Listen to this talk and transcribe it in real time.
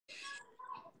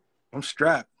I'm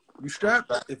strapped. You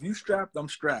strapped? If you strapped, I'm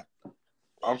strapped.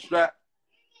 I'm strapped.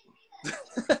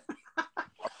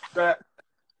 Strapped.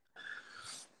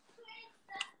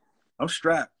 I'm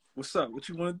strapped. What's up? What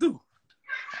you want to do?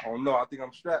 I don't know. I think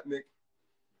I'm strapped, Nick.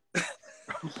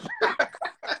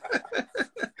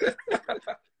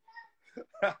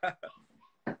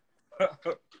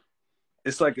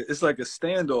 It's like a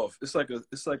standoff. It's like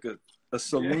a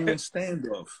saloon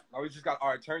standoff. Now we just got, all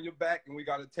right, turn your back and we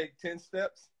got to take 10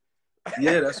 steps.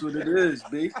 Yeah, that's what it is,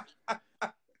 B.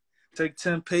 Take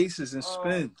 10 paces and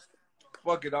spin.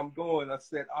 Fuck it, I'm going. I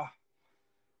said,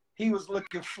 he was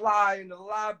looking fly in the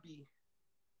lobby.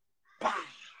 Bah.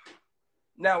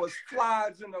 Now it's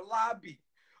flies in the lobby.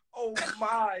 Oh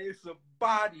my, it's a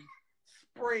body.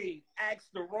 Sprayed,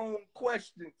 asked the wrong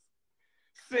questions.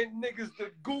 Sent niggas to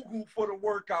Google for the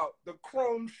workout. The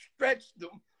chrome stretched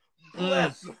them.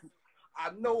 Bless them.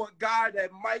 I know a guy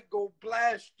that might go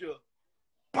blast you.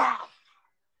 Bah!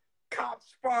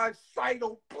 Cops find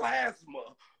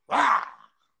cytoplasma. Ah!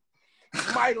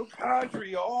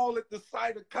 Mitochondria all at the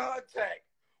site of contact.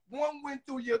 One went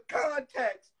through your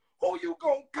contacts. Who you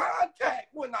gonna contact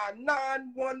when I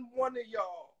 911 of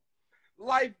y'all?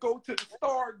 Life go to the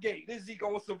Stargate. Is he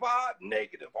gonna survive?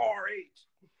 Negative. RH.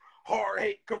 Hard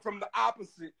hate come from the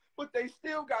opposite. But they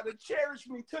still gotta cherish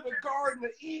me to the Garden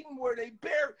of Eden where they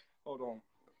bury. Hold on,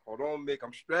 Mick.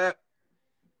 I'm strapped.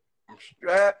 I'm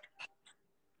strapped,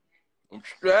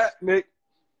 Mick.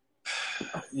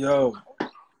 Yo,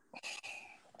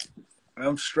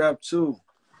 I'm strapped too.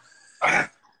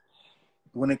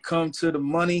 When it comes to the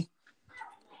money,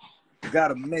 you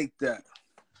gotta make that.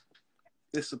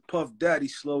 It's a Puff Daddy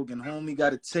slogan, homie.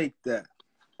 Gotta take that.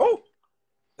 Oh.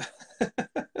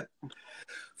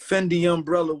 Fendi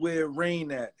umbrella where it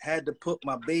rain at. Had to put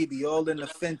my baby all in the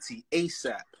Fenty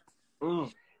ASAP.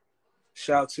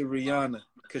 Shout to Rihanna,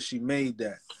 because she made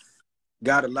that.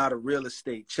 Got a lot of real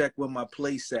estate. Check where my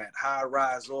place at.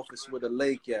 High-rise office with a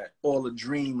lake at. All a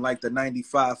dream like the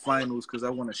 95 finals because I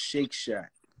want a Shake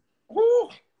Shack. Woo.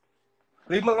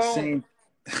 Leave him alone.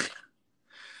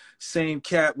 Same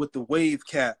cat with the wave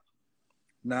cap.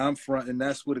 Now I'm fronting.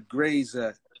 That's where the gray's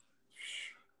at.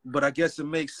 But I guess it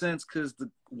makes sense because the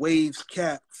waves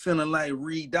cap feeling like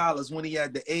Reed Dollars when he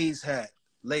had the A's hat.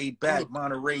 Laid back,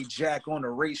 Monterey Jack on the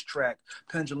racetrack.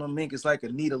 Pendulum ink is like a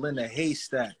needle in a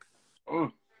haystack.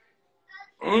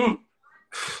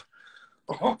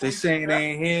 They saying they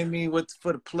ain't hearing me. What's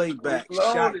for the playback?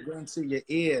 Shotgun to your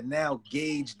ear. Now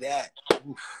gauge that.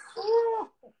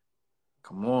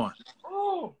 Come on.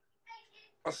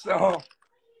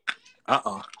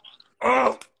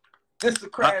 This is a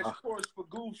crash course for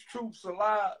Goose Troops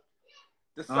alive.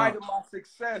 The sight of my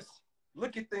success.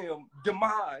 Look at them.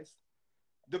 Demise.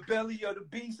 The belly of the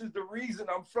beast is the reason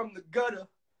I'm from the gutter.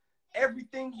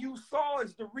 Everything you saw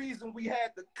is the reason we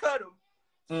had to cut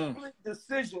them. Split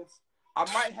decisions. I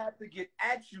might have to get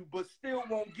at you, but still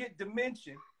won't get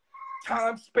dimension.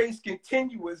 Time, space,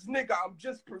 continuous. Nigga, I'm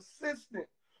just persistent.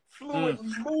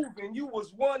 Fluently moving. You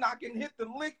was one I can hit the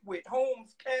lick with.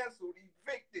 Homes canceled,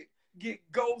 evicted. Get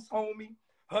ghost, homie.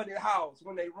 100 house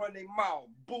when they run their mouth.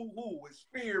 Boo-hoo. It's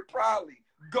fear, probably.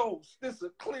 Ghost. This a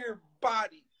clear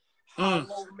body.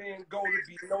 Hollow man go to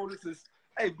be noticed as,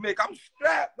 hey, Mick, I'm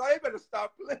strapped. Now, you better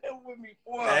stop playing with me,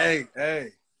 boy.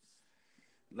 Hey.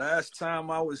 Last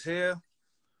time I was here,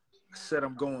 I said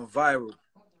I'm going viral.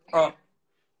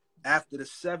 After the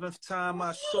 7th time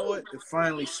I saw it, it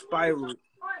finally spiraled.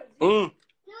 I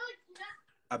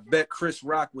bet Chris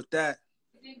Rock with that.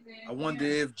 I wonder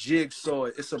if Jig saw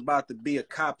it. It's about to be a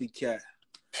copycat.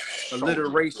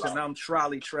 Alliteration, I'm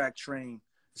trolley track trained.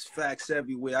 It's facts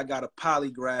everywhere. I got a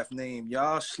polygraph name.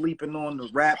 Y'all sleeping on the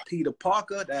rap Peter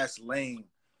Parker? That's lame.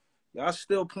 Y'all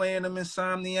still playing them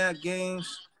Insomniac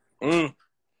games? Well,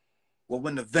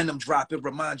 when the Venom drop, it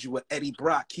reminds you of Eddie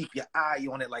Brock. Keep your eye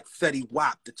on it like Fetty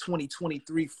Wap, the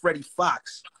 2023 Freddie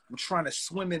Fox. I'm trying to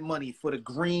swim in money. For the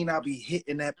green, I'll be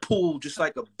hitting that pool just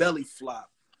like a belly flop.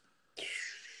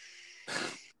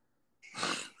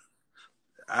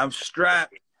 I'm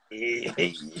strapped.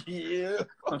 Yeah.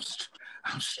 I'm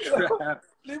strapped.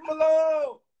 Leave him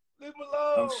alone.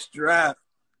 I'm strapped.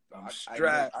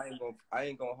 I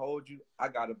ain't gonna hold you. I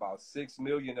got about 6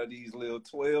 million of these little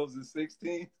 12s and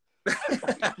 16s.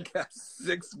 I got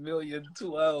 6 million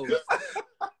 12s.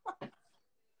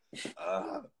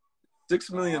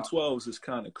 6 million 12s is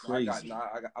kind of crazy.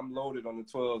 I'm loaded on the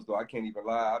 12s though. I can't even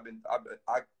lie.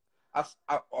 I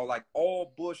like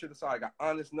all bullshit aside. I got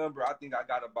honest number. I think I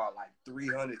got about like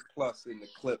 300 plus in the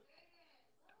clip.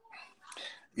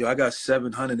 Yo, I got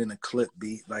 700 in the clip,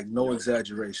 B. Like no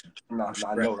exaggeration. I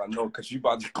know, because you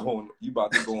about to go on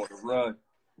the run.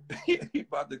 He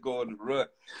about to go on the run.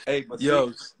 Hey, but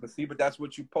but that's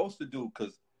what you're supposed to do,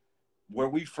 because where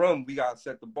we from, we gotta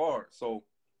set the bar. So,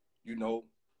 I'm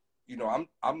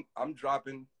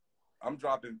dropping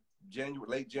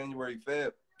late January,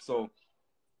 Feb. So,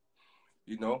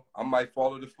 I might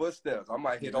follow the footsteps. I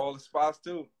might hit all the spots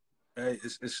too. Hey,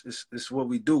 it's what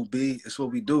we do, B. It's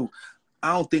what we do.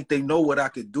 I don't think they know what I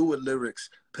could do with lyrics.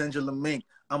 Pendulum Ink.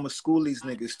 I'ma school these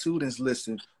niggas. Students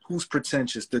listen. Who's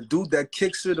pretentious? The dude that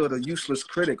kicks it or the useless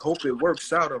critic? Hope it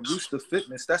works out. I'm used to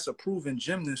fitness. That's a proven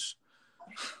gymnast.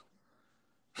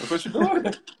 That's what you're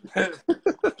doing. That's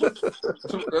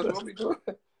what we doing.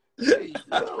 Hey,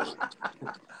 yo.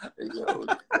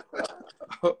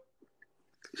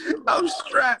 I'm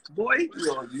strapped, boy.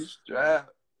 Yo, you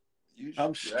strapped.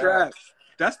 I'm strapped.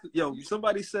 That's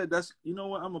somebody said that's, you know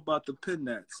what, I'm about to pin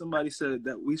that. Somebody said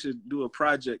that we should do a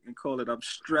project and call it I'm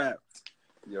Strapped.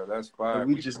 Yo, that's fine.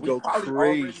 We just go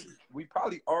crazy. We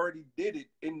probably already did it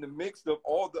in the mix of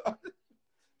all the other.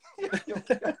 We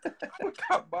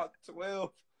got about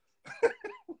 12.